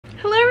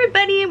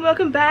everybody, and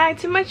welcome back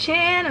to my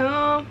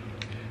channel.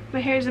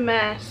 My hair's a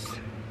mess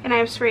and I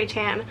have spray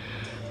tan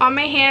on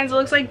my hands. It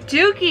looks like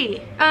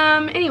dookie.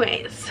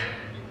 Anyways,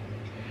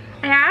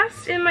 I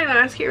asked in my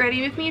last get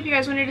ready with me if you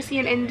guys wanted to see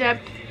an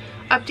in-depth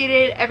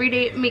updated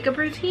everyday makeup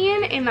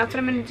routine, and that's what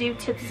I'm gonna do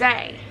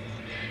today,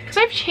 because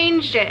I've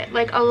changed it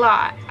like a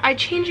lot. I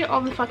change it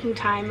all the fucking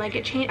time. Like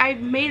I've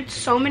made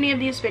so many of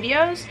these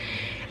videos,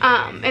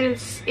 and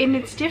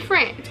it's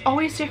different. It's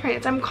always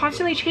different. I'm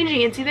constantly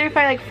changing. It's either if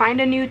I like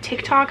find a new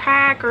TikTok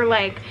hack or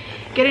like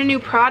get a new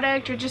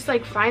product or just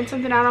like find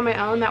something out on my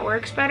own that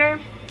works better.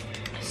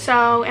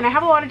 So, and I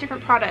have a lot of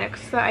different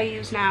products that I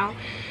use now.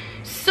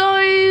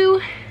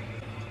 So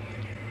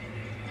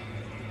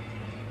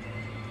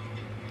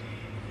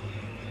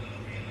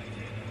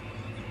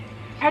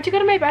I had to go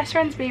to my best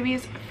friend's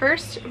baby's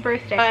first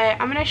birthday,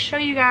 but I'm gonna show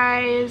you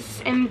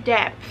guys in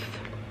depth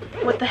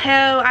what the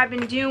hell I've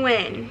been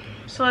doing.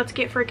 So let's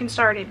get freaking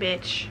started,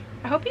 bitch.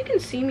 I hope you can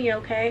see me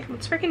okay.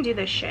 Let's freaking do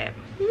this shit.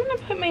 I'm gonna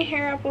put my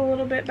hair up a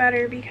little bit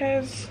better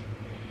because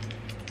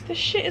this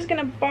shit is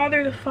gonna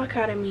bother the fuck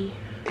out of me.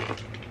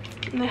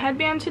 And the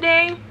headband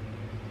today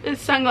is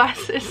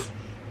sunglasses.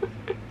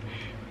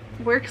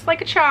 Works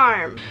like a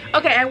charm.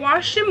 Okay, I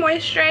washed and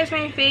moisturized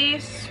my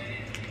face.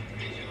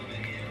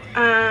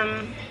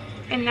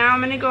 And now I'm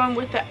gonna go in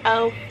with the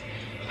e.l.f.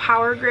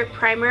 Power Grip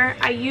Primer.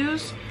 I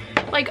use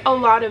like a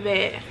lot of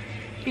it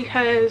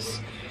because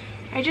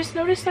I just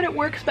noticed that it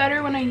works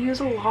better when I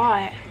use a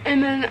lot.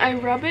 And then I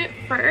rub it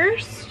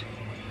first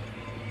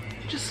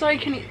just so I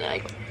can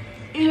like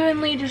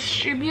evenly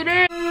distribute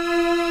it,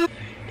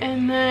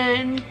 and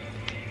then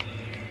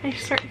I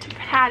start to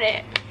pat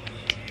it.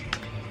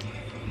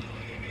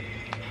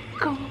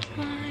 Go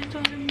lines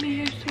on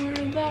me, sort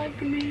of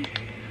like me.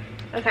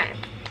 Okay.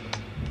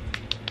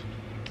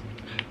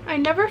 I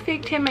never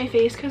fake tan my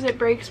face because it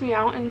breaks me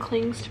out and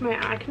clings to my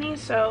acne,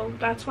 so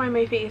that's why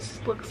my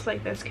face looks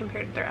like this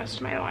compared to the rest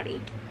of my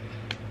body.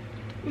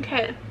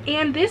 Okay,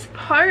 and this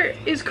part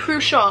is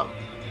crucial.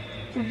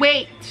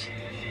 Wait.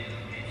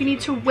 You need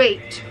to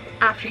wait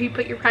after you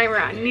put your primer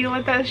on. You need to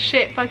let that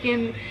shit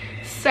fucking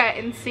set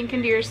and sink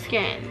into your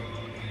skin.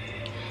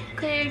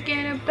 Click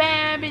in a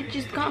bad bitch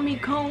just got me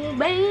cold,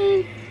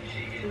 babe.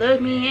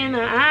 Look me in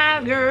the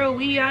eye, girl,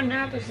 we are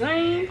not the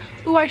same.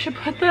 Ooh, I should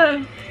put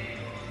the...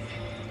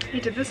 I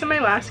did this in my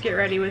last get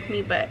ready with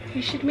me, but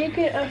we should make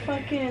it a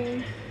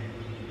fucking...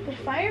 the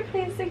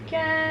fireplace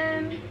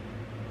again.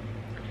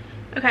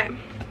 Okay.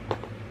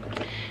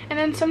 And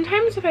then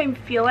sometimes if I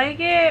feel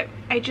like it,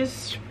 I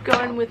just go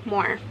in with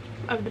more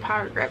of the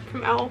Power Grip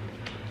from e.l.f.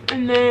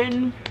 And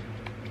then...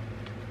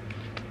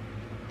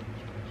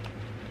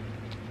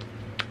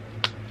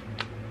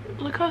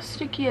 look how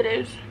sticky it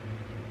is.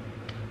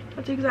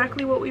 That's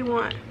exactly what we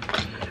want.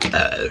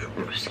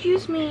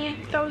 Excuse me,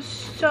 that was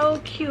so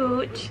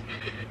cute.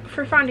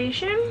 For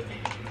foundation,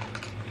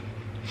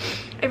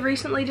 I've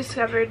recently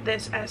discovered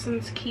this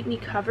Essence Keep Me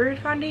Covered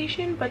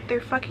foundation, but their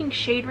fucking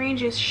shade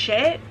range is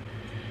shit.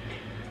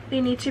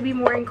 They need to be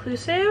more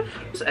inclusive.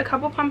 A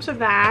couple pumps of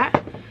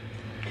that,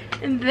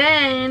 and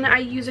then I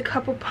use a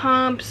couple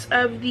pumps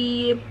of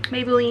the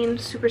Maybelline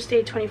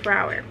Superstay 24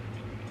 Hour,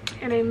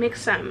 and I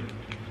mix them.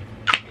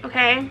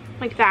 Okay,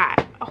 like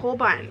that, a whole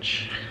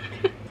bunch.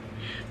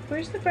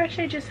 Where's the brush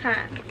I just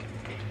had?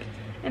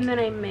 And then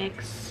I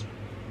mix.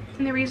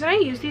 And the reason I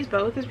use these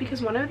both is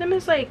because one of them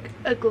is like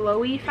a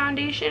glowy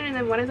foundation, and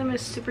then one of them is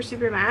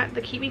super matte.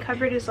 The Keep Me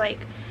Covered is like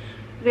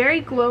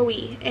very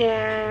glowy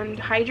and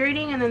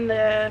hydrating, and then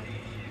the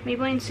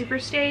Maybelline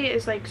Superstay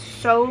is like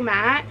so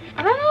matte.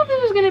 I don't know if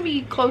this is gonna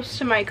be close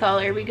to my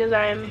color because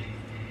I'm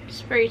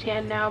spray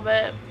tan now,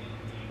 but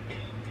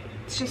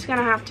it's just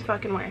gonna have to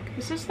fucking work.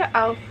 This is the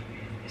e.l.f.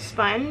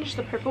 sponge,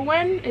 the purple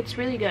one. It's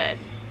really good.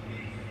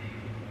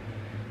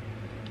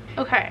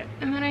 Okay,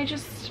 and then I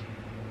just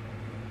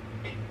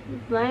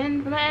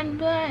blend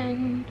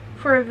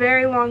for a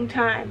very long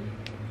time.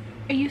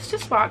 I used to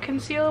spot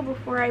conceal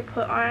before I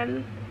put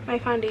on my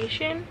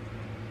foundation,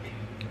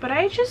 but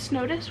I just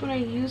noticed when I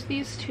use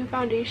these two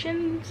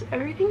foundations,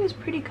 everything is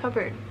pretty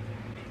covered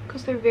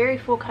because they're very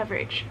full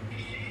coverage.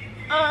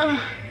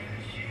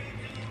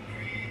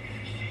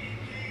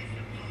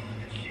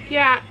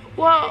 Yeah,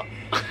 well,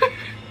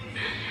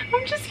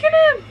 I'm just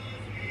gonna,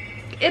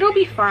 it'll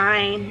be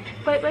fine.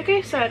 But like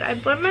I said, I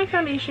blend my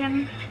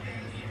foundation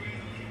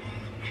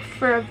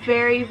for a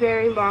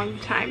very long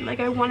time. Like,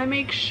 I want to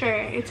make sure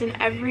it's in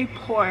every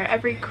pore,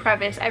 every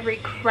crevice, every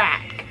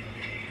crack.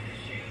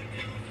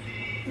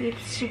 It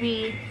needs to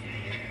be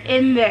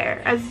in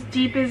there as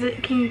deep as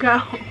it can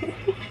go.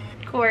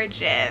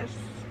 Gorgeous.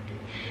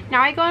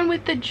 Now I go in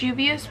with the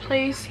Juvia's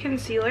Place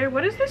concealer.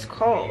 What is this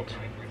called?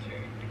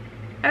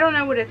 I don't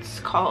know what it's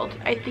called.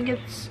 I think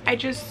it's,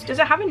 does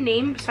it have a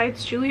name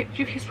besides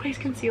Juvia's Place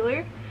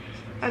concealer?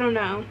 I don't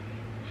know.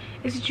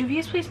 Is it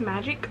Juvia's Place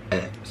Magic,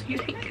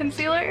 excuse me,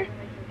 concealer?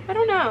 I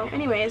don't know.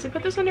 Anyways, I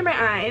put this under my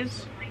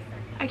eyes.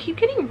 I keep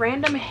getting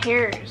random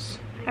hairs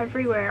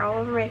everywhere, all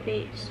over my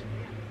face.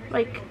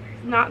 Like,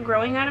 not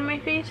growing out of my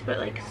face, but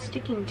like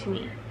sticking to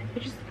me. I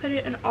just put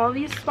it in all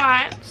these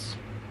spots.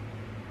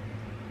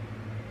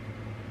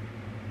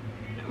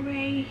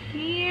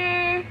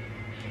 here.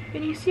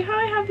 And you see how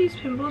I have these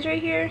pimples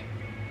right here?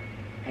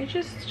 I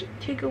just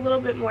take a little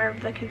bit more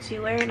of the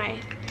concealer and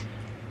I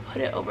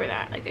put it over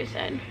that, like I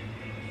said.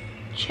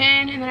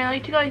 Chin, and then I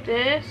like to go like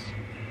this.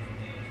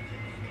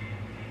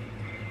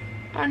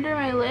 Under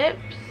my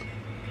lips.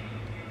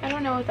 I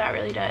don't know what that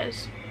really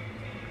does.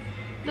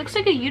 Looks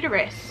like a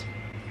uterus.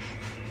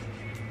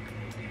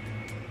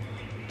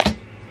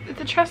 It's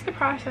a trust the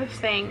process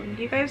thing.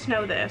 You guys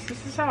know this.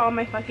 This is how all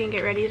my fucking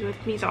get readies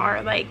with me's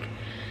are. Like,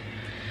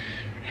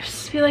 I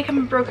just feel like I'm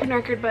a broken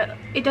record, but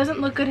it doesn't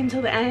look good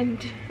until the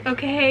end,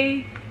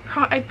 okay?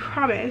 I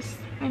promise.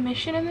 My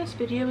mission in this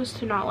video is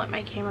to not let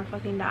my camera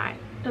fucking die,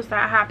 because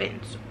that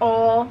happens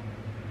all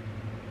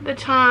the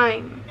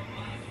time.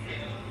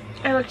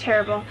 I look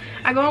terrible.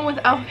 I go in with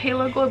Elf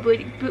Halo Glow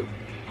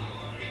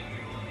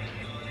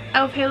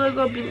Elf Halo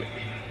Glow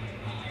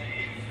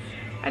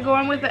I go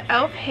on with the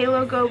Elf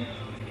Halo Glow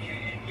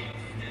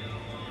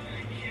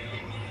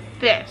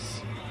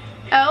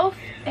Elf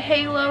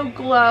Halo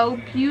Glow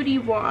Beauty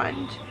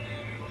Wand,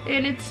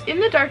 and it's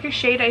in the darkest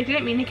shade. I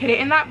didn't mean to get it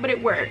in that, but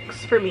it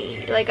works for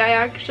me. Like, I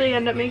actually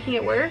end up making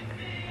it work.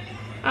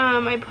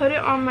 I put it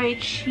on my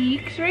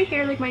cheeks right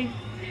here, like my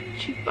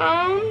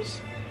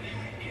cheekbones,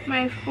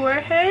 my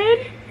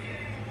forehead,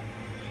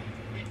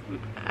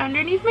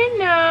 underneath my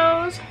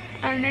nose,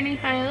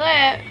 underneath my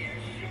lip,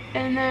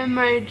 and then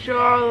my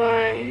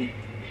jawline.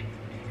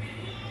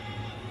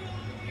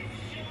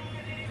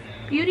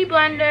 Beauty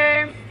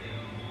blender.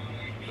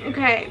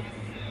 Okay.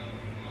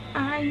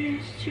 I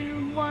used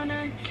to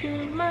wanna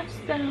kill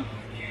myself.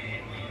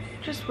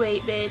 Just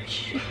wait,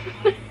 bitch.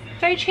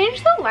 So I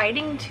changed the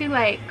lighting to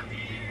like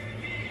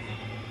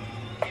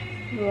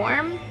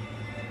warm.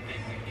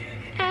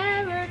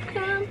 Ever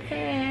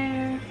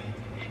compare?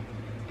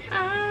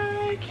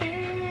 I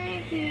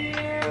can't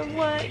hear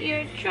what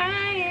you're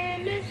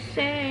trying to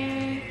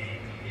say.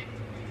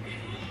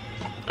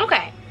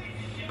 Okay,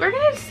 we're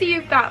gonna see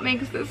if that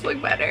makes this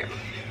look better.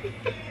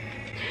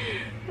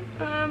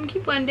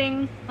 Keep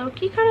blending.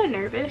 Low-key kind of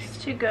nervous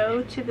to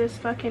go to this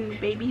fucking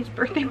baby's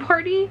birthday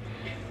party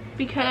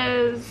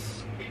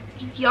because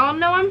y'all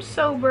know I'm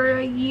sober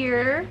a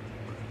year,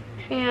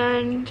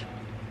 and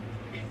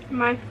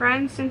my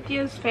friend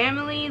Cynthia's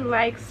family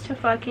likes to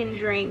fucking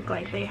drink.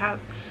 Like, they have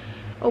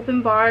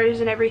open bars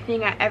and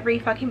everything at every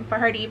fucking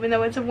party, even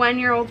though it's a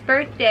 1-year-old's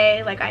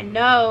birthday. Like, I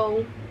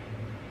know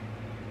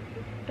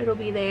it'll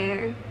be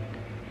there.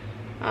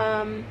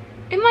 And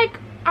like,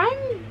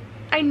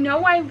 I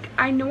know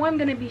I'm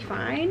gonna be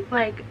fine.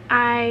 Like,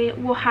 I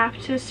will have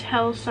to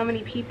tell so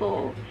many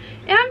people,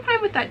 and I'm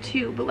fine with that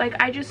too, but like,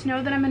 I just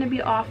know that I'm gonna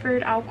be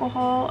offered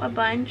alcohol a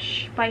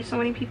bunch by so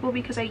many people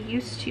because I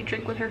used to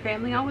drink with her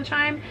family all the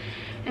time,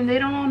 and they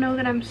don't all know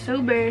that I'm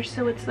sober.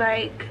 So it's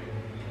like,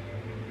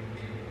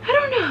 I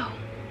don't know,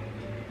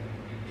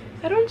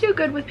 I don't do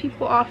good with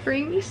people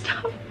offering me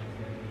stuff.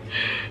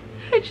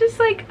 I just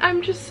like,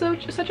 I'm just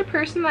such a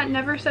person that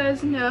never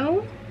says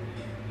no.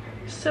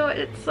 So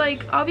it's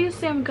like,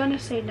 obviously I'm gonna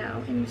say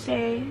no and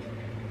say,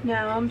 no,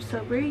 I'm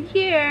sober a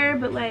year,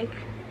 but like,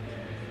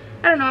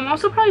 I don't know. I'm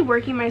also probably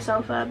working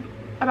myself up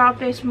about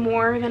this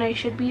more than I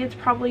should be. It's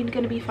probably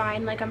gonna be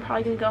fine. Like, I'm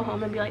probably gonna go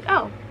home and be like,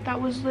 oh,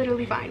 that was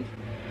literally fine.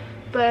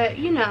 But,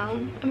 you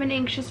know, I'm an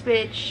anxious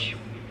bitch,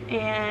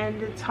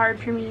 and it's hard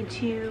for me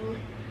to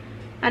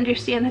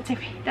understand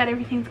that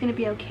everything's gonna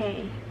be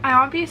okay. I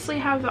obviously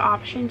have the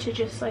option to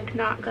just like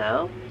not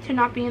go, to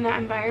not be in that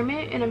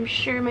environment, and I'm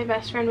sure my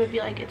best friend would be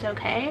like, it's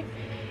okay,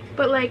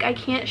 but like, I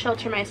can't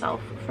shelter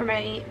myself for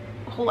my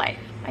whole life.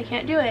 I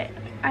can't do it.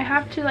 I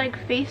have to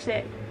like face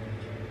it,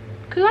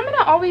 because I'm gonna,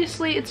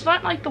 obviously, it's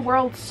not like the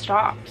world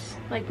stops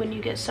like when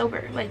you get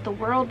sober. Like, the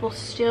world will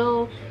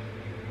still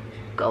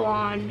go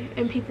on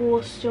and people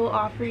will still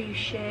offer you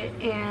shit,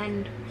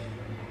 and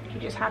you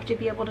just have to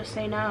be able to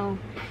say no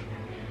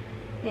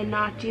and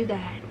not do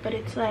that. But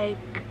it's like,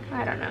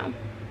 I don't know,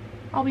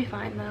 I'll be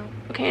fine though.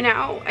 Okay,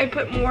 now I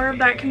put more of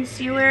that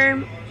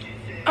concealer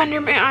under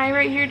my eye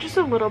right here, just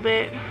a little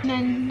bit, and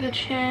then the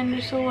chin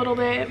just a little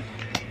bit,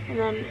 and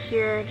then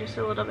here just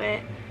a little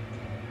bit,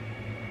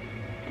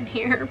 and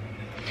here,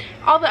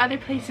 all the other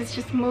places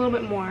just a little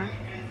bit more.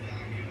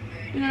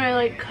 And then I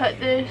like cut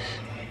this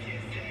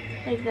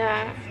like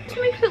that. This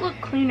makes it look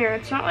cleaner.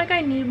 It's not like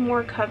I need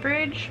more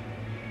coverage,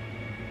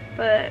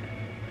 but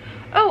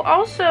oh,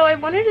 also, I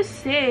wanted to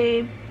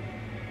say,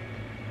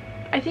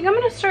 I think I'm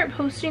gonna start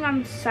posting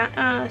on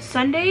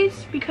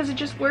Sundays, because it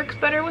just works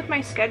better with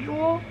my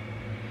schedule,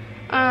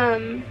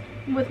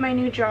 with my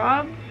new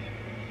job.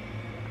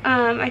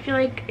 I feel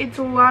like it's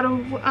a lot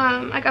of,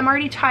 like, I'm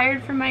already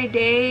tired from my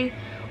day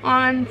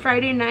on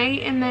Friday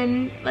night, and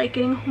then like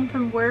getting home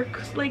from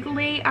work like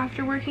late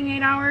after working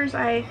 8 hours,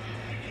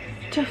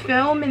 to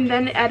film and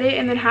then edit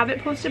and then have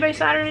it posted by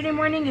Saturday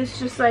morning is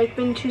just like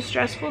been too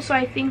stressful. So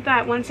I think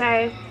that once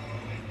I,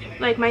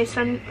 like, my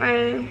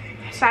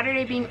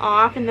Saturday being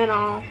off, and then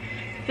I'll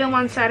film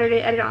on Saturday,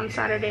 edit on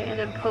Saturday, and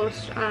then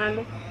post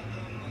on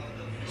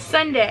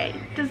Sunday.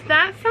 Does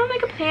that sound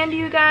like a plan to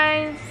you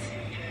guys?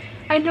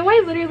 I know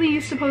I literally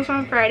used to post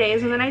on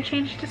Fridays and then I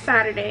changed to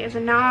Saturdays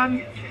and now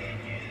I'm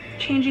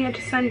changing it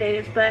to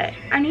Sundays, but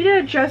I need to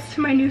adjust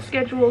to my new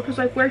schedule because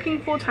like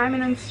working full-time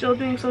and then still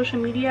doing social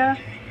media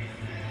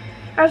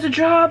as a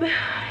job,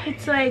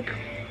 it's like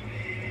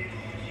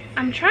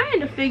I'm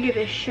trying to figure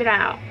this shit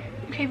out.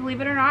 Okay,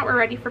 believe it or not, we're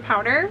ready for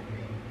powder.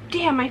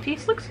 Damn, my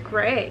face looks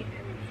gray.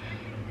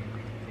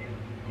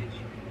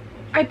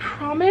 I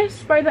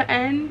promise by the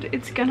end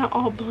it's gonna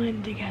all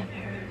blend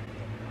together,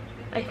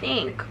 I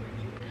think.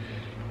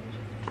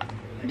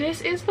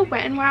 This is the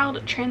Wet n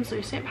Wild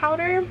translucent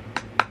powder.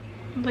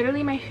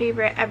 Literally my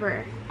favorite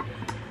ever.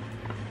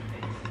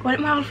 Wet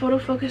n Wild photo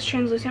focus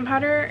translucent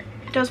powder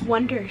does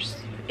wonders.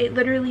 It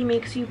literally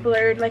makes you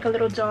blurred like a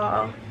little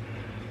doll.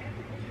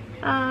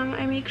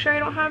 I make sure I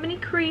don't have any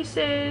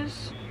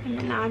creases. And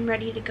then now I'm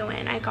ready to go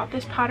in. I got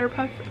this powder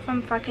puff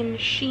from fucking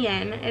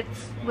Shein.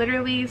 It's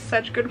literally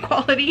such good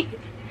quality.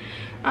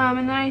 And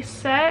then I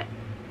set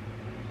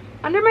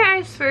under my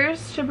eyes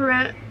first to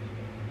prevent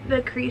the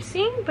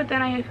creasing, but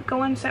then I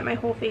go and set my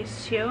whole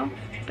face too.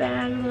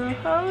 Bad little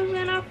hose,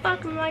 and I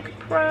fucking like a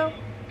pro.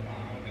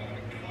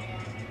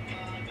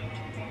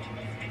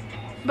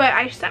 But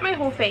I set my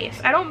whole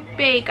face. I don't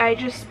bake, I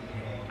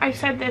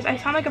said this, I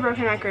sound like a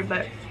broken record,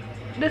 but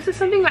this is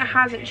something that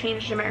hasn't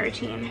changed in my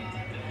routine.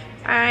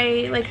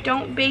 I like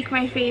don't bake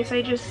my face,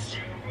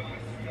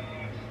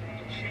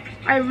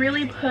 I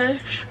really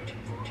push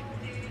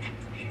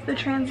the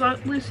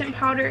translucent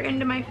powder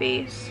into my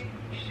face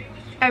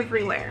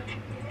everywhere.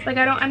 Like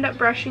I don't end up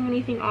brushing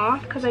anything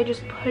off because I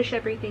just push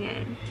everything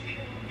in.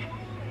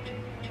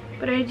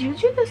 But I do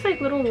this like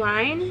little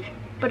line,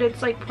 but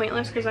it's like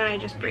pointless because then I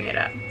just bring it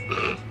up.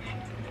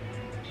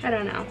 I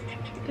don't know.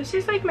 This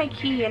is like my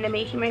key into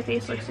making my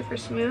face look super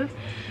smooth.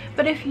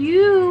 But if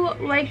you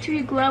like to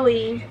be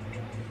glowy,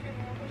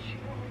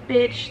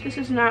 bitch, this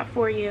is not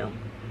for you.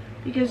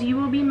 Because you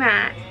will be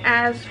matte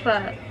as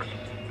fuck.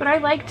 But I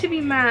like to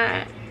be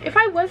matte. If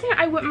I wasn't,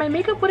 my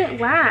makeup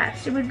wouldn't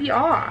last. It would be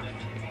off.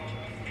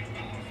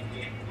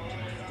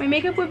 My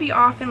makeup would be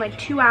off in like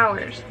 2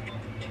 hours.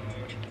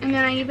 And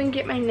then I even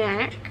get my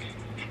neck.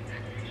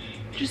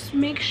 Just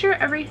make sure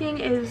everything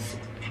is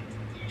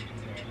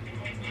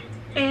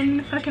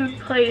in fucking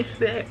place,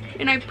 bitch.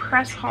 And I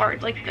press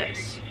hard like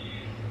this.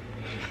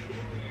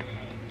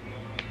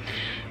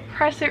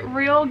 Press it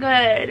real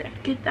good.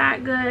 Get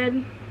that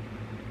good.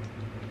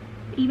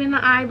 Even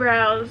the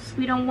eyebrows.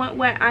 We don't want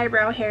wet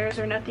eyebrow hairs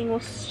or nothing will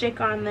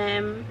stick on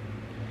them.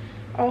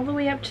 All the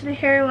way up to the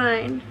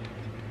hairline.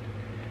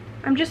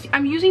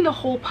 I'm using the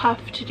whole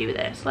puff to do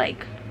this.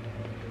 Like,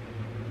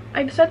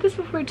 I've said this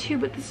before too,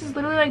 but this is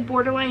literally like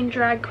borderline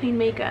drag queen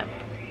makeup.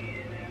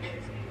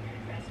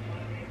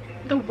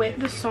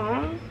 The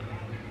song,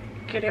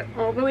 get it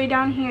all the way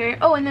down here.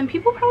 Oh, and then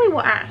people probably will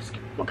ask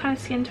what kind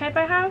of skin type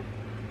I have.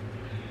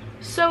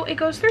 So it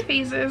goes through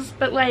phases,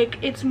 but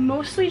like it's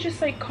mostly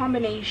just like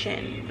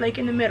combination, like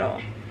in the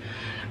middle.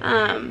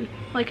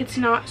 Like it's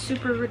not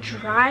super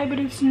dry, but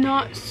it's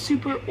not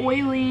super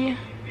oily.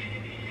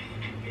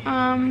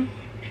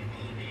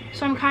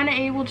 So I'm kind of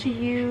able to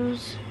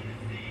use,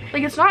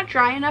 like it's not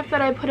dry enough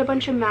that I put a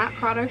bunch of matte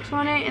products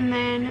on it and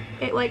then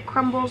it like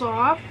crumbles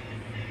off.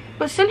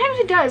 But sometimes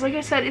it does. Like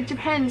I said, it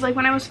depends. Like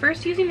when I was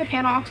first using the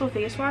PETITIONS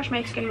face wash,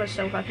 my skin was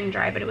so fucking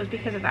dry, but it was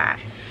because of that.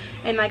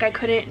 And like I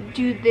couldn't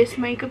do this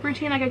makeup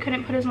routine, like I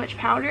couldn't put as much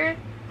powder.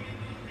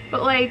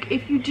 But like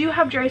if you do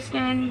have dry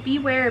skin,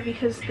 beware,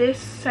 because this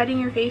setting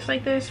your face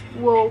like this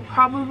will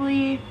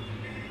probably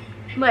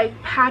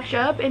like patch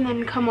up and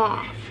then come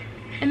off.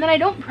 And then I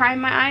don't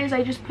prime my eyes,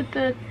 I just put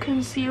the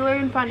concealer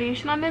and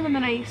foundation on them and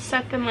then I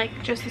set them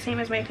like just the same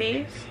as my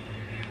face.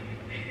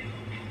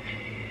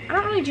 I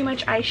don't really do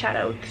much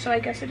eyeshadow, so I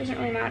guess it doesn't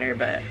really matter,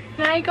 but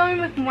then I go in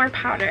with more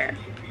powder.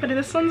 But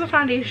this one's a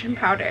foundation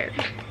powder.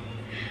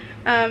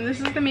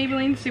 This is the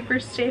Maybelline Super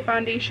Stay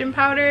Foundation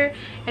Powder,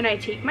 and I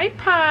take my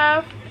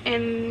puff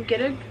and get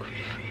a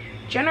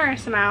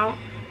generous amount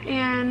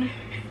and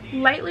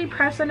lightly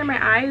press under my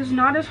eyes,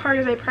 not as hard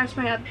as I press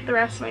the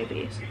rest of my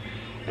face.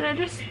 And it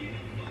just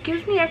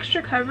gives me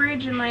extra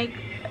coverage and like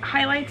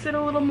highlights it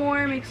a little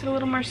more, makes it a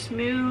little more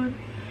smooth.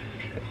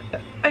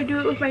 I do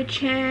it with my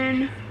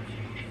chin.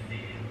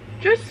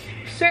 Just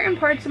certain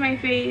parts of my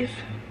face.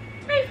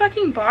 My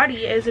fucking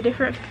body is a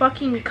different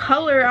fucking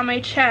color on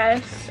my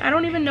chest. I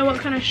don't even know what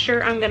kind of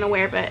shirt I'm gonna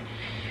wear, but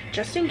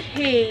just in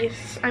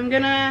case, I'm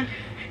gonna,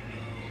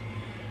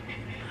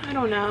 I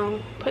don't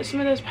know, put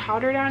some of this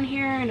powder down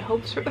here in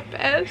hopes for the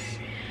best.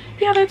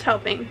 Yeah, that's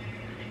helping.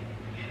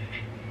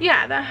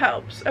 Yeah, that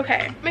helps.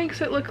 Okay, makes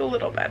it look a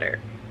little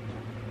better.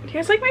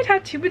 Here's like my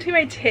tattoo between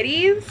my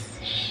titties.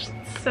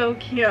 So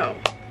cute.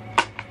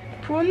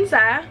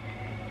 Punza.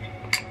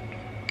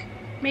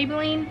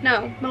 Maybelline,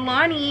 no,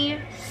 Milani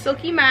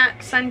Silky Matte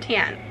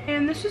Suntan.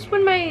 And this is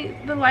when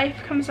the life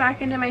comes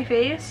back into my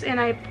face and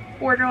I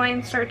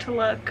borderline start to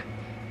look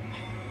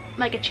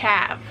like a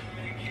chav.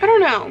 I don't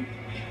know.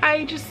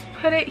 I just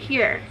put it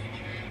here.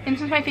 And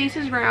since my face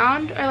is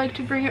round, I like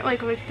to bring it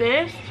like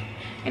this.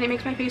 And it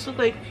makes my face look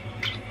like,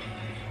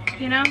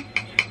 you know?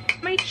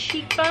 My my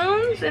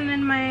cheekbones and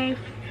then my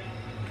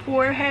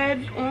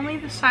forehead, only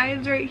the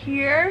sides right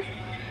here.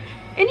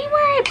 Anywhere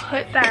I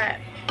put that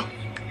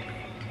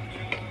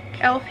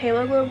e.l.f.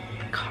 Halo Glow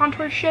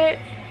contour shit,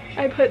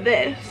 I put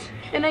this.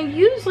 And I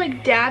use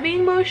like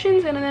dabbing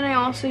motions and then I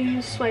also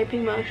use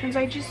swiping motions.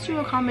 I just do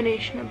a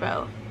combination of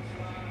both.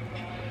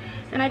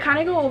 And I kind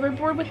of go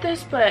overboard with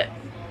this, but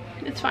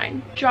it's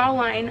fine.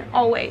 Jawline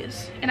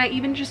always. And I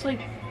even just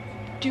like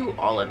do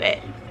all of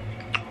it.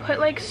 Put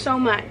like so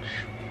much.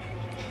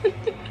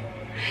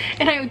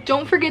 And I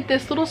don't forget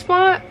this little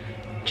spot.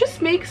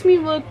 Just makes me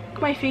look,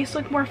 my face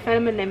look more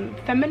feminine.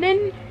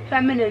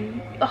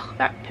 Feminine. Ugh,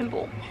 that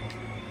pimple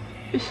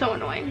is so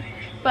annoying.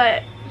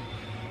 But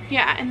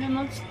yeah, and then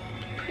let's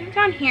put it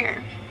down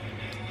here.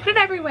 Put it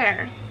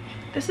everywhere.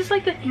 This is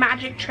like the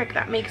magic trick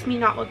that makes me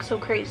not look so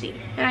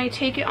crazy. And I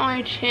take it on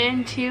my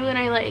chin too, and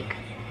I like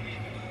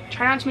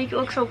try not to make it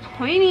look so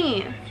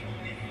pointy,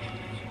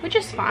 which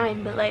is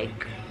fine, but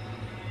like,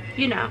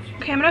 you know.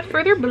 Okay, I'm gonna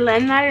further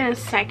blend that in a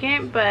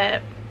second,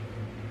 but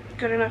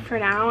good enough for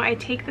now. I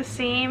take the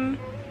same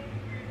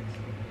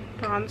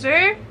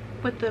bronzer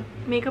with the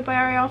Makeup by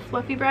L'Oreal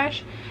fluffy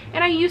brush,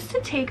 and I used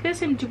to take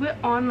this and do it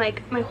on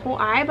like my whole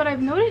eye, but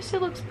I've noticed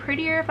it looks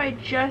prettier if I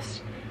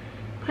just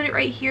put it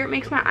right here. It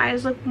makes my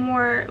eyes look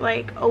more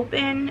like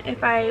open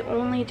if I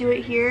only do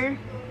it here,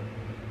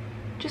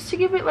 just to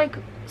give it like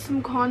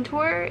some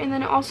contour. And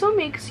then it also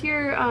makes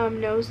your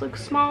nose look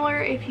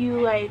smaller if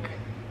you like,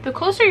 the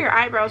closer your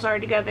eyebrows are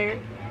together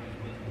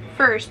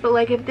first, but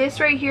like if this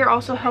right here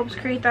also helps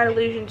create that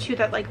illusion too,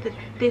 that like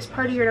this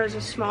part of your nose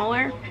is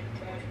smaller.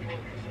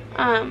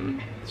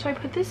 So I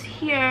put this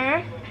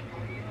here,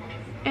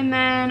 and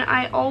then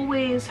I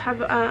always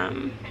have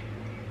I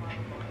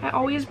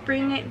always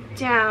bring it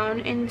down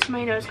into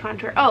my nose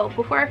contour. Oh,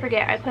 before I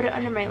forget, I put it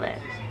under my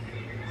lips,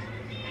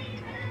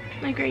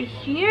 like right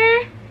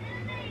here.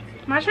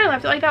 Imagine I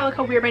left it like that. Look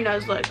how weird my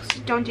nose looks.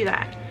 Don't do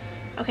that.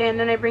 Okay, and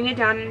then I bring it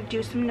down and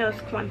do some nose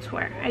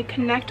contour. I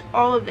connect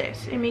all of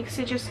this. It makes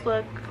it just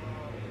look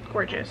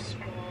gorgeous.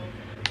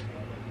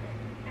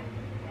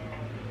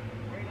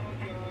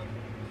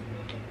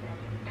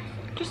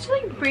 Just to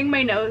like bring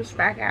my nose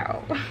back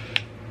out.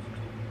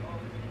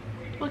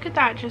 Look at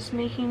that, just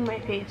making my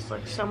face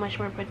look so much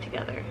more put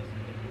together.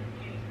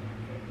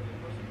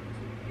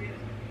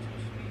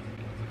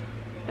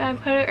 Then I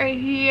put it right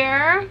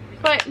here.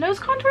 But nose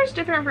contour is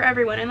different for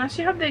everyone. Unless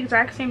you have the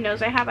exact same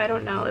nose I have, I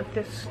don't know if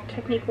this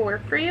technique will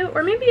work for you.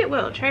 Or maybe it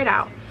will. Try it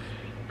out.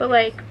 But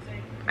like,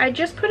 I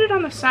just put it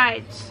on the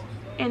sides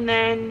and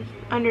then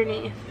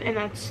underneath. And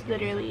that's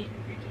literally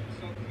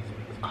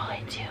all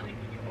I do.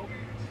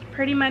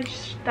 Pretty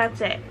much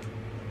that's it.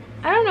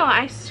 I don't know.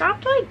 I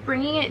stopped like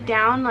bringing it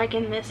down like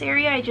in this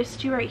area. I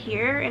just do right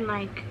here and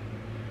like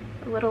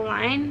a little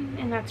line.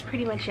 And that's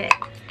pretty much it.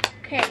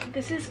 Okay,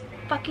 this is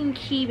fucking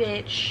key,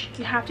 bitch.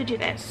 You have to do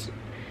this.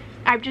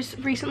 I've just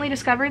recently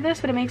discovered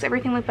this, but it makes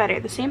everything look better.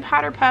 The same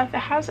powder puff, it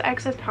has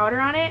excess powder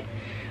on it.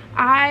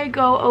 I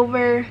go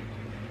over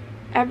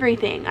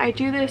everything. I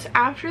do this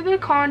after the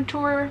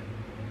contour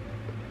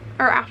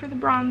or after the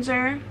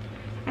bronzer.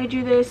 I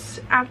do this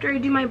after I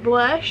do my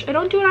blush. I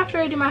don't do it after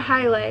I do my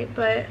highlight,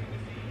 but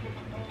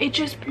it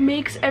just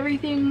makes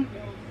everything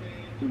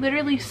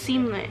literally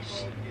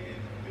seamless.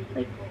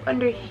 Like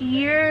under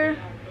here.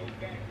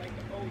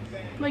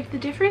 Like the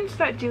difference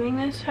that doing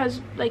this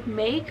has like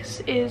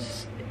makes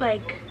is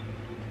like,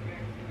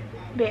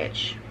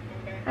 bitch.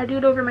 I do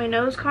it over my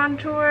nose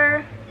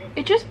contour.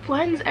 It just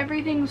blends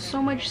everything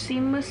so much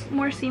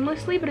more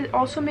seamlessly, but it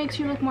also makes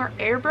you look more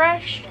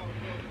airbrushed.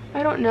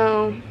 I don't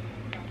know.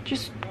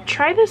 Just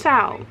try this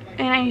out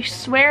and I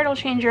swear it'll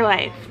change your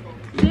life.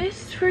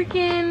 This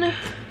freaking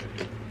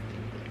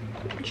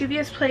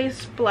Juvia's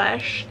Place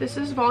blush. This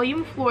is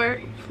Volume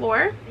 4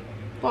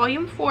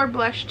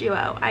 Blush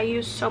Duo. I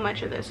use so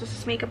much of this. This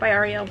is Makeup by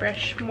L'Oreal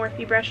brush,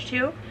 Morphe brush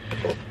too.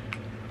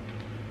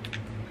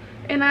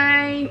 And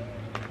I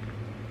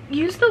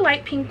use the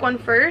light pink one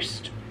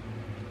first.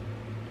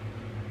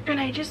 And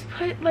I just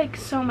put like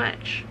so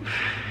much.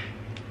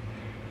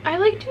 I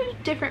like to do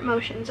different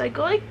motions. I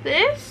go like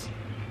this.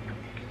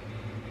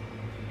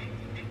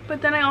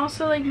 But then I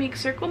also like make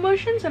circle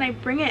motions and I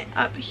bring it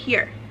up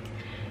here.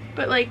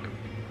 But like,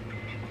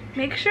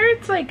 make sure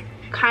it's like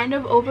kind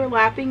of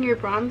overlapping your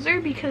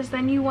bronzer, because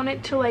then you want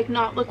it to like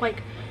not look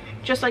like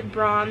just like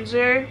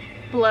bronzer,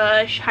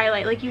 blush,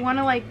 highlight. Like you want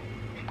to like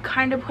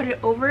kind of put it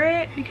over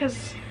it,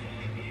 because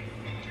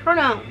I don't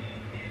know,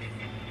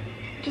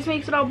 it just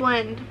makes it all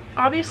blend.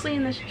 Obviously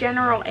in this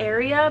general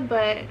area,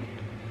 but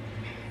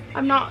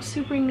I'm not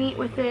super neat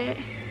with it.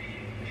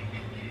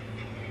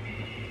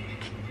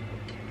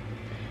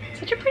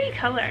 Such a pretty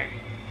color.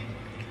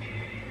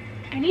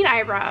 I need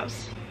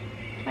eyebrows.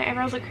 My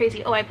eyebrows look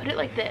crazy. Oh, I put it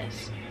like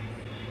this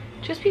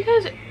just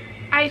because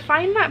I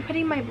find that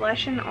putting my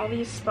blush in all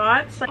these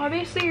spots, like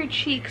obviously your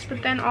cheeks,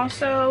 but then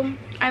also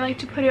I like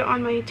to put it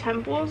on my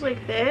temples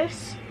like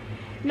this.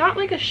 Not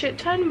like a shit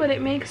ton, but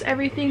it makes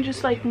everything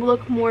just like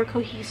look more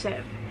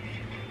cohesive.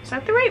 Is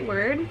that the right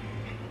word?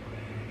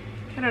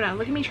 I don't know.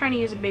 Look at me trying to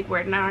use a big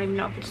word and I don't even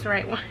know if it's the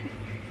right one.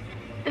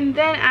 And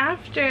then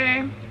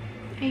after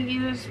I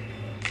use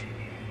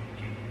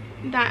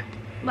that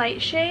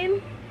light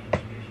shade,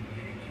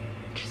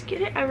 just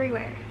get it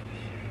everywhere.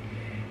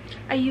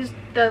 I use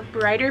the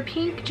brighter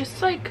pink,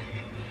 just like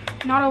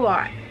not a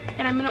lot,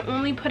 and I'm gonna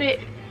only put it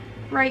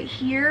right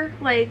here,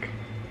 like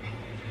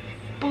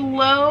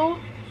below,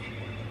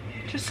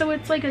 just so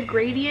it's like a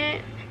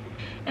gradient,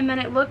 and then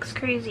it looks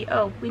crazy.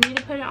 Oh, we need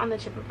to put it on the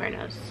tip of our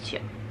nose too.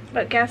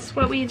 But guess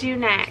what we do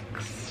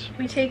next?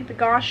 We take the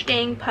gosh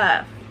dang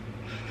puff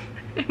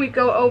and we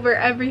go over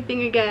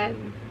everything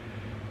again.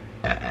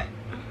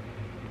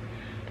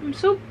 I'm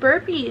so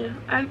burpy.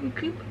 I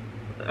keep,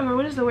 or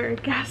what is the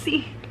word,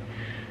 gassy,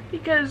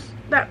 because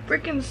that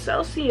freaking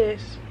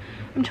Celsius.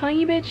 I'm telling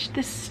you, bitch,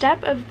 the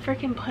step of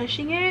freaking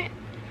pushing it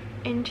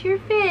into your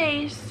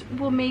face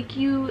will make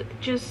you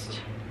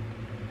just,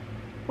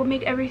 will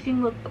make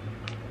everything look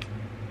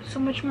so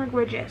much more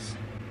gorgeous.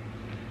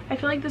 I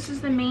feel like this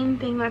is the main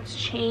thing that's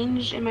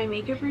changed in my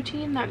makeup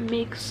routine that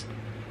makes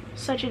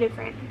such a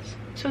difference.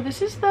 So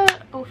this is the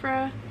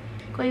Ofra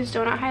glazed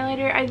donut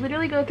highlighter. I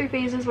literally go through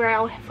phases where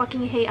I'll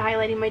fucking hate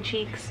highlighting my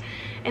cheeks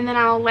and then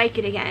I'll like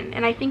it again,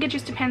 and I think it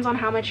just depends on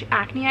how much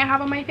acne I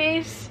have on my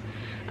face.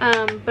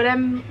 But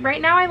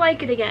right now I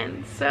like it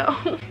again,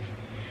 so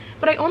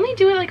but I only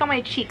do it like on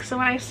my cheeks, so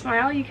when I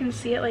smile you can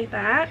see it like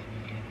that.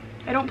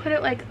 I don't put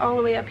it like all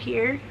the way up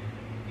here,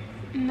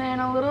 and then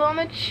a little on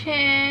the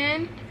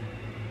chin,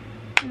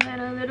 and then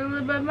a little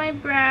above my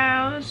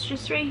brows,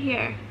 just right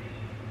here.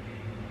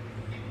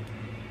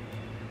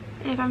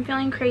 And if I'm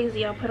feeling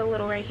crazy, I'll put a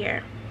little right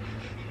here.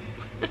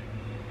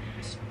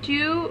 Just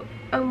do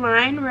a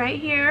line right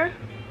here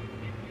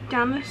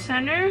down the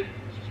center,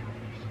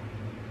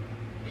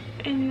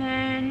 and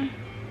then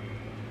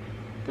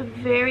the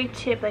very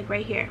tip, like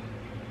right here.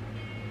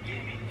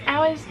 I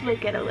always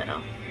lick it a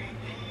little,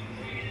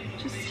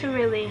 just to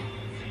really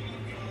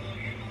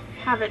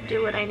have it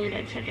do what I need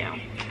it to do.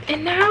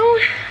 And now,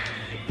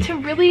 to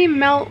really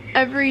melt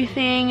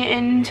everything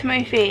into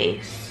my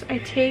face, I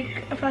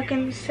take a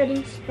fucking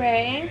setting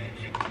spray.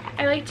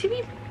 I like to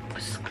be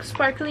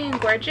sparkly and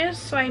gorgeous,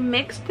 so I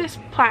mixed this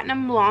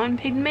platinum blonde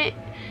pigment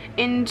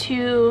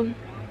into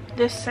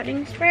this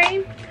setting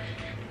spray,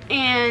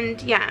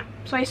 and yeah,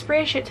 so I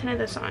spray a shit ton of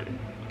this on.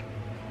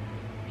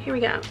 Here we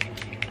go.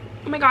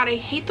 Oh my god, I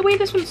hate the way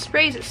this one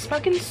sprays. It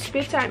fucking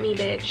spits at me,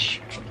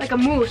 bitch, like a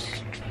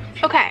moose.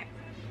 Okay,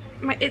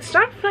 it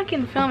stopped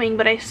fucking filming,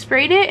 but I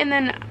sprayed it and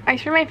then I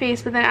spray my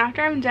face, but then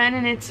after I'm done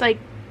and it's like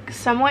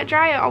somewhat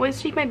dry, I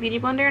always take my beauty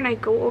blender and I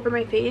go over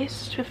my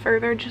face to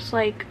further just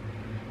like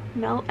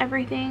melt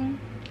everything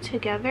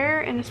together,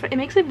 and it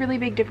makes a really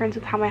big difference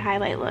with how my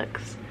highlight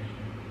looks.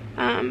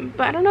 But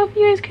I don't know if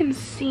you guys can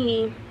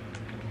see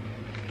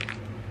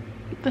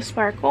the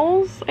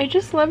sparkles. I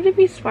just love to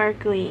be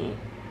sparkly.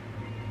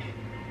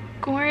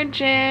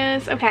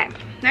 Gorgeous. Okay,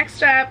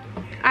 next up,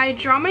 I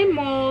draw my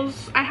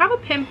moles. I have a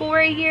pimple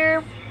right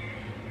here.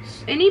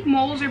 Any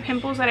moles or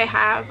pimples that I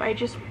have, I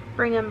just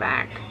bring them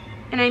back.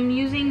 And I'm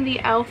using the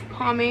e.l.f.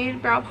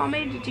 pomade, brow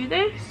pomade, to do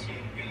this.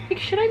 Like,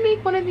 should I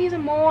make one of these a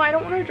mole? I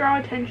don't want to draw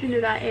attention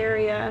to that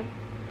area.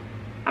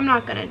 I'm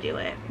not gonna do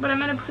it, but I'm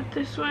gonna put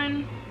this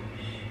one.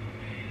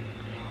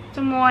 It's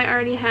a mole I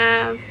already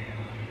have.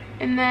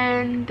 And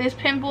then this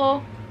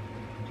pimple,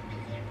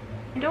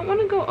 I don't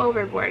want to go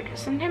overboard because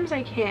sometimes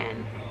I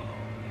can.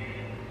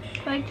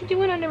 I like to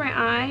do it under my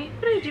eye.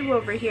 What do I do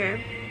over here?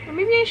 Or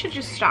maybe I should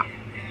just stop.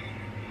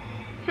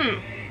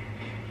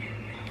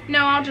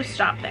 No, I'll just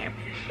stop there.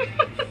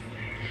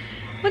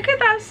 Look at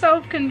that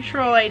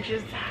self-control I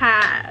just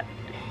had.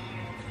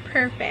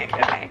 Perfect.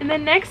 Okay. And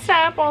then next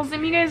up, I'll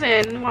zoom you guys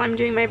in while I'm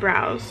doing my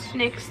brows.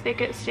 NYX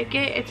Thick It Stick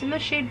It. It's in the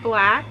shade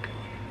black.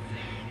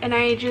 And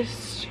I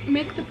just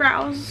make the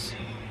brow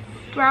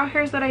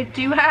hairs that I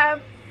do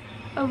have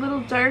a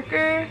little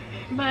darker,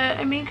 but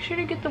I make sure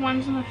to get the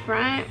ones in the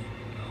front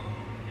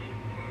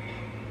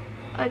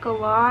like a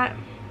lot.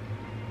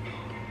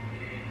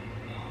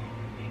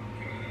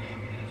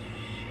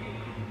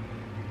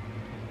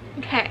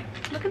 Okay,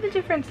 look at the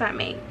difference that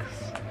makes.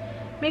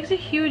 Makes a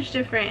huge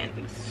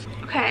difference.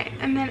 Okay,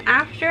 and then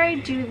after I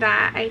do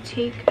that, I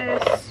take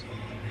this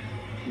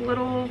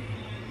little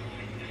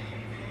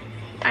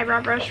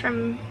eyebrow brush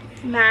from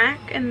MAC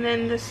and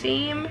then the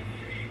same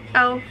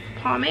e.l.f.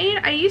 pomade.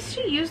 I used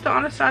to use the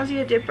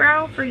Anastasia Dip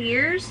Brow for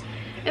years,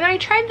 and I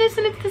tried this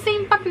and it's the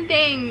same fucking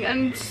thing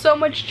and so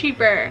much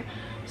cheaper.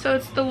 So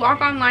it's the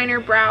Lock On Liner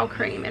Brow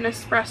Cream in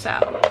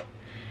Espresso,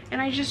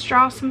 and I just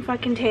draw some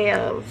fucking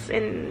tails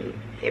and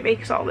it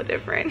makes all the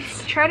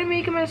difference. Try to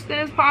make them as thin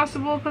as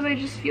possible because I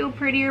just feel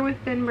prettier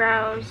with thin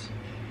brows,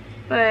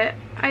 but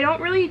I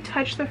don't really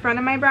touch the front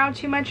of my brow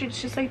too much.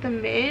 It's just like the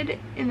mid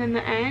and then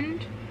the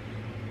end.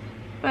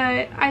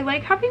 But I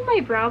like having my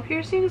brow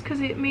piercings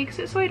because it makes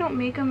it so I don't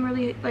make them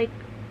really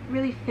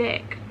really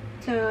thick.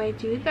 So I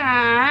do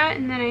that,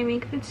 and then I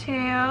make the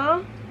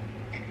tail.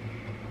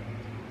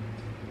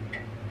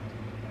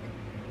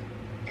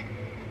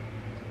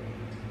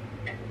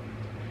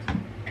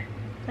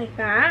 Like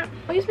that.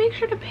 Always make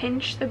sure to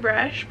pinch the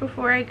brush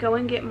before I go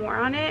and get more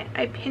on it.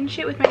 I pinch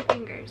it with my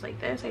fingers. times like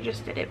this. I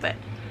just did it, but,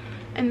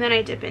 and then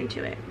I dip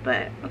into it.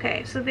 But,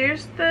 okay, so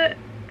there's the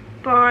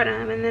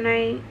bottom, and then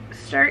I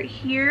start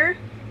here.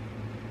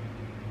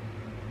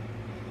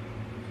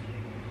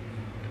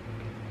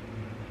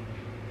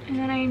 And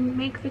then I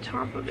make the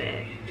top of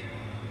it.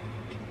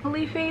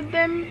 Fully fade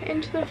them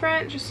into the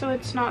front just so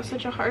it's not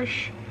such a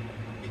harsh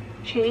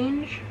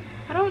change.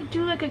 I don't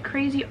do like a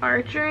crazy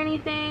arch or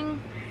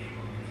anything.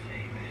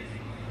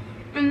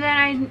 And then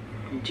I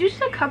do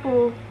just a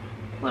couple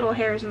little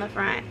hairs in the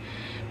front.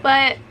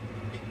 But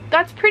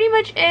that's pretty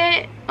much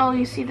it. Oh,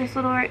 you see this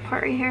little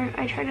part right here?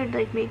 I try to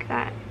like make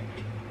that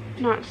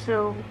not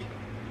so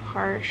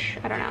harsh.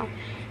 I don't know.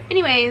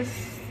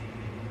 Anyways,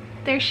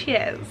 there she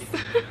is.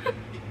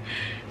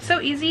 So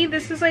easy.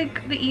 This is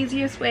like the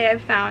easiest way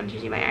I've found to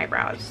do my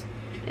eyebrows,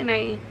 and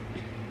I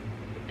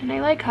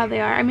like how they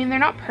are. I mean, they're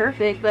not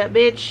perfect, but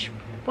bitch,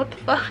 what the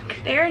fuck?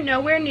 They're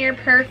nowhere near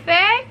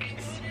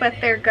perfect, but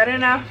they're good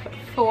enough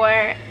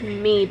for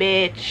me,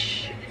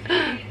 bitch.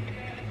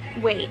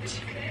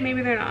 Wait,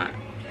 maybe they're not.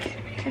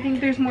 I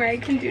think there's more I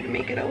can do to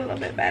make it a little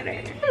bit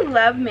better. I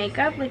love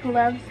makeup, like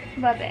love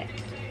it,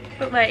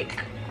 but like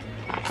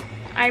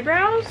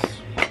eyebrows,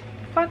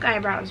 fuck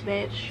eyebrows,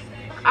 bitch.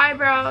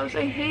 Eyebrows,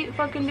 I hate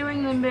fucking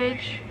doing them,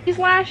 bitch. These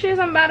lashes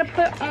I'm about to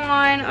put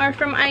on are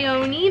from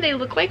Ione. They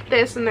look like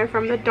this, and they're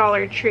from the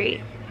Dollar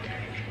Tree.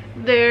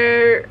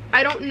 They're,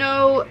 I don't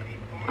know,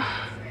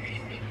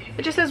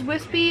 it just says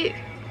wispy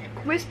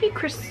Chris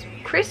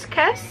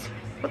Kess.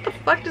 What the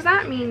fuck does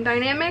that mean?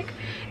 Dynamic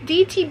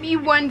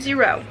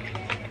DTB10.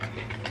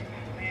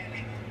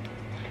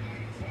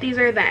 These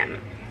are them,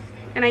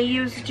 and I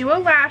use Duo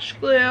Lash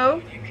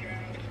Glue.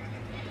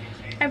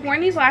 I've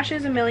worn these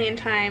lashes a million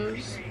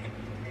times.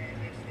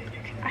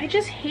 I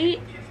just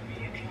hate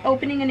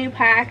opening a new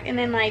pack and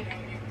then like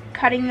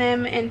cutting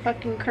them and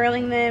fucking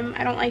curling them.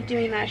 I don't like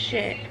doing that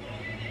shit.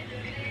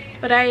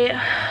 But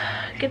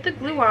I get the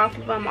glue off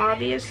of them,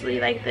 obviously,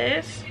 like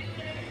this.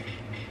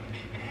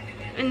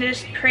 And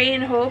just pray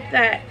and hope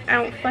that I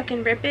don't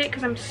fucking rip it,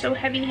 because I'm so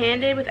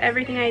heavy-handed with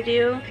everything I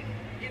do.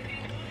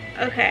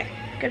 Okay,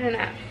 good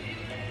enough.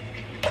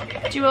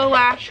 Duo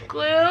Lash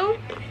Glue.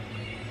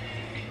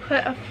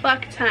 Put a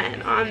fuck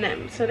ton on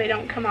them so they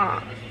don't come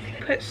off.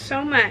 Put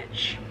so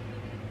much.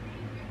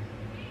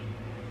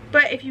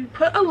 But if you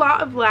put a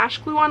lot of lash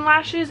glue on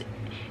lashes,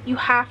 you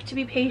have to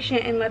be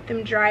patient and let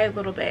them dry a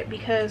little bit,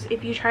 because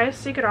if you try to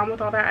stick it on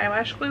with all that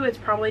eyelash glue, it's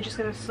probably just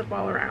going to slip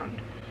all around.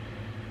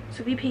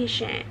 So be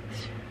patient.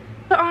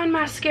 Put on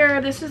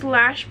mascara. This is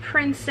Lash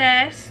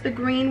Princess, the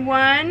green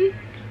one.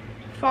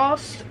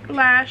 False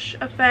Lash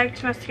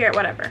Effect Mascara,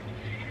 whatever.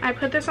 I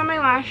put this on my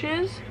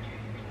lashes,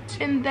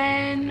 and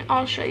then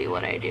I'll show you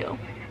what I do.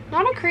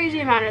 Not a crazy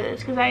amount of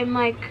this, because I'm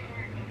like,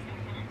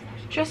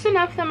 just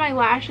enough that my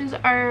lashes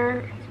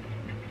are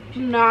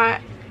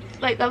not,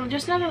 like,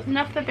 just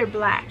enough that they're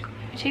black.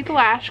 I take the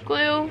lash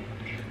glue.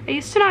 I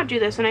used to not do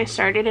this when I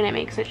started, and it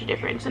makes such a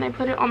difference. And I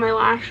put it on my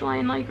lash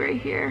line, like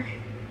right here.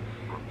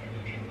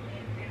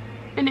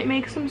 And it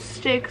makes them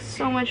stick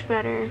so much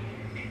better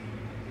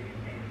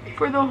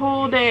for the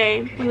whole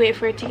day. We wait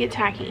for it to get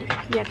tacky.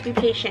 You have to be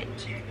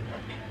patient.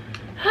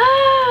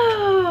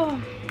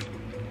 Oh.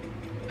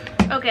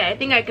 Okay, I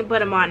think I can put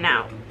them on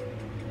now.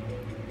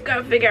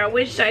 Gotta figure out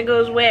which side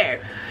goes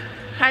where.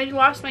 I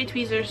lost my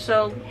tweezers,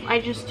 so I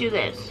just do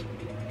this.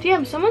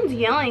 Damn, someone's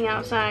yelling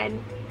outside.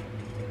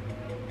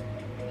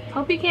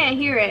 Hope you can't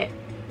hear it.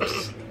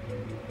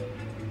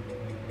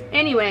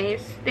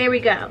 Anyways, there we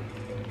go.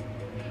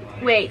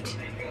 Wait.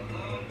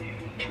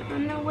 I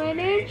know it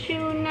ain't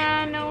you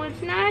now. No,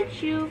 it's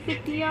not you.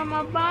 50 on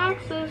my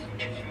boxes.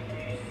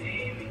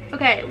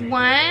 Okay,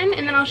 one,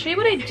 and then I'll show you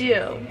what I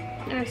do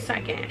in a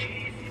second.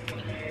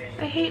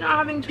 I hate not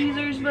having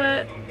tweezers,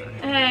 but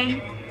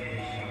hey.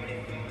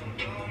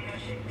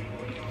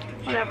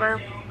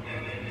 Whatever.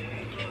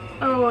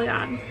 Oh my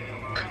god.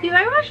 These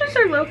eyelashes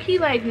are low-key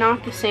like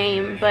not the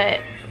same,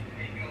 but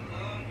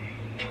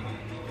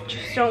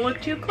just don't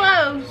look too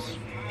close.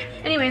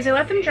 Anyways, I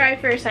let them dry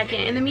for a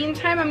second. In the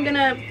meantime, I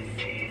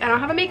don't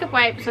have a makeup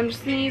wipe, so I'm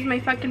just gonna use my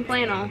fucking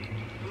flannel.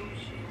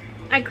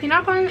 I clean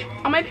off on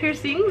all my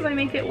piercings. I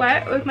make it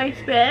wet with my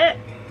spit,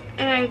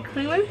 and I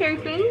clean my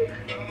piercings.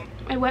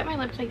 I wet my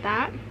lips like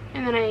that,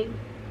 and then I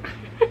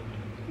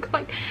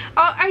like,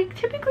 I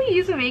typically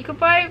use a makeup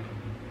wipe.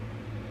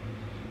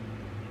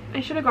 I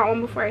should have got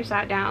one before I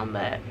sat down,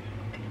 but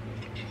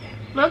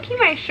low-key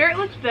my shirt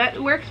works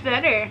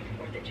better.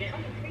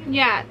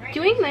 Yeah,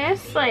 doing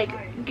this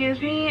like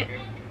gives me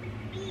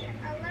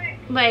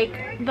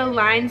like the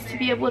lines to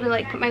be able to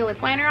like put my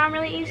lip liner on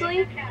really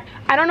easily.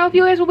 I don't know if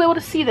you guys will be able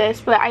to see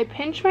this, but I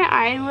pinch my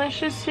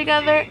eyelashes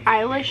together,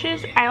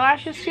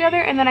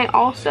 and then I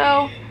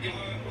also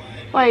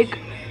like,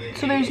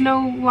 so there's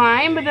no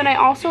line, but then I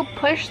also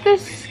push the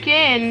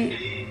skin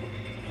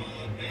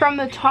from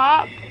the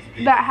top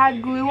that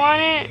had glue on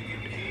it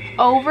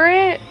over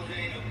it.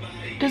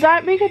 Does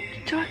that make it,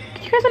 do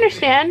you guys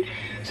understand?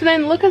 So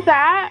then look at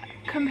that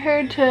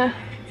compared to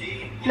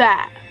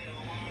that.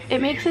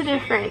 It makes a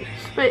difference,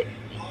 but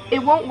it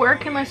won't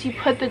work unless you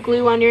put the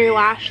glue on your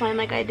lash line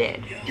like I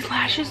did. These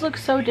lashes look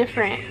so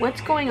different.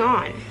 What's going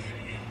on?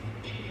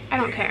 I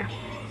don't care.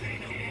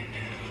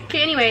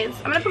 Okay, anyways,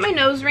 I'm gonna put my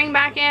nose ring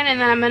back in and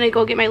then I'm gonna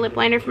go get my lip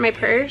liner from my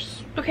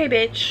purse. Okay,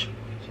 bitch,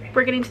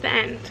 we're getting to the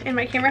end and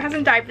my camera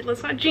hasn't died, but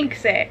let's not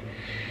jinx it.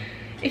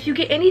 If you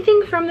get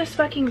anything from this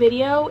fucking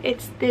video,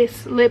 it's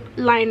this lip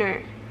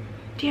liner.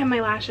 Damn, my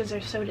lashes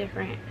are so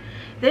different.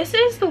 This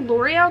is the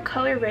L'Oreal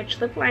Color Rich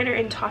Lip Liner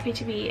in Toffee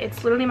to Be.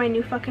 It's literally my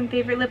new fucking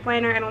favorite lip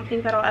liner. I don't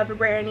think that I'll ever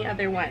wear any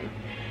other one.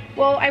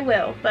 Well, I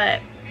will,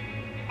 but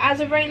as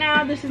of right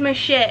now, this is my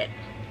shit.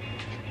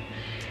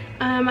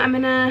 I'm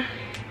gonna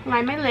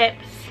line my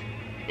lips.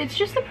 It's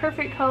just the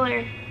perfect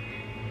color.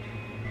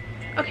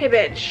 Okay,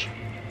 bitch.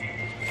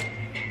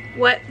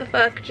 What the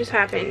fuck just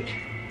happened?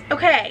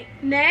 Okay,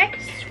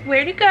 next,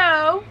 where to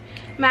go?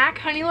 MAC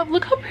Honey Love.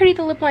 Look how pretty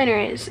the lip liner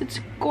is. It's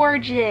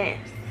gorgeous.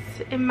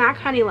 And MAC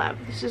Honey Love,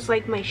 this is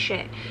like my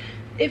shit.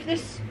 If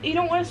this, you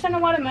don't want to spend a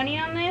lot of money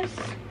on this,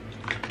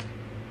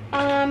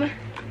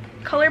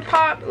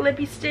 ColourPop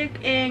Lippy Stick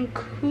and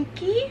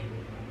Cookie.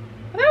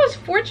 I thought it was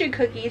Fortune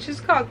Cookie. It's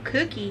just called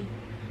Cookie.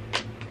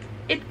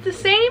 It's the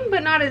same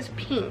but not as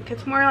pink.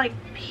 It's more like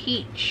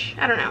peach.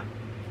 I don't know.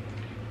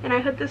 And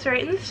I put this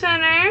right in the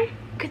center.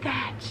 Look at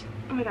that.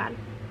 Oh my god.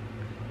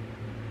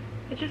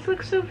 It just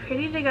looks so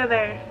pretty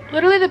together.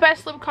 Literally the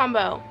best lip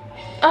combo.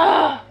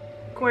 Ugh.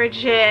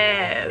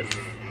 Gorgeous.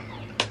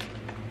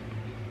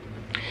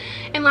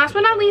 And last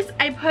but not least,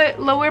 I put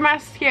lower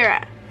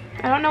mascara.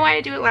 I don't know why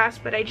I do it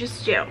last, but I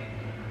just do.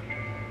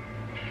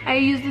 I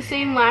use the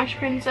same Lash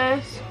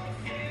Princess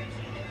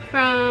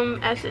from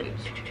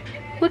Essence.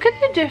 Look at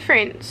the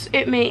difference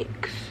it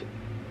makes.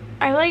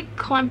 I like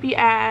clumpy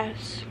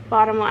ass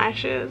bottom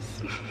lashes.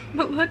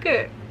 But look at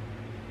it.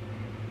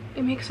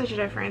 It makes such a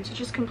difference. It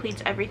just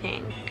completes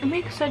everything. It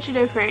makes such a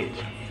difference.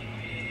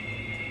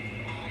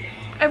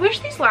 I wish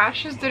these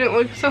lashes didn't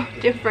look so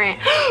different.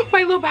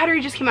 My low battery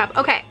just came up.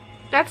 Okay,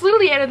 that's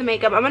literally it of the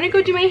makeup. I'm gonna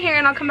go do my hair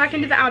and I'll come back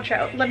into the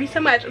outro. Love you so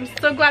much. I'm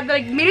so glad that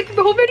I made it through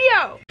the whole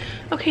video.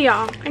 Okay,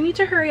 y'all, I need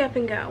to hurry up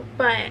and go,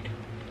 but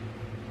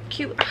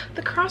cute.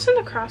 The cross and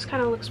the cross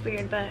kind of looks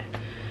weird, but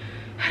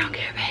I don't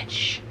care,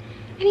 bitch.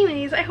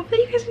 Anyways, I hope that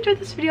you guys enjoyed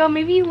this video.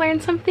 Maybe you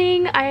learned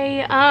something.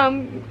 I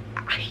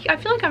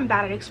feel like I'm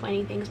bad at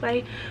explaining things, but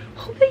I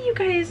hope that you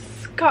guys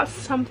got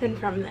something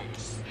from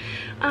this.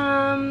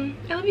 I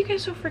love you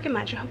guys so freaking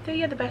much. I hope that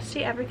you had the best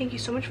day ever. Thank you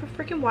so much for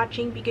freaking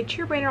watching. Be good to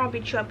your brain or I'll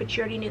beat you up, but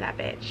you already knew that,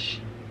 bitch.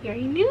 You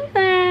already knew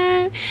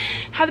that.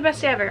 Have the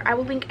best day ever. I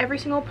will link every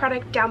single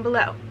product down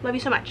below. Love you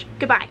so much.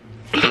 Goodbye.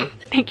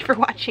 Thank you for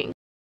watching.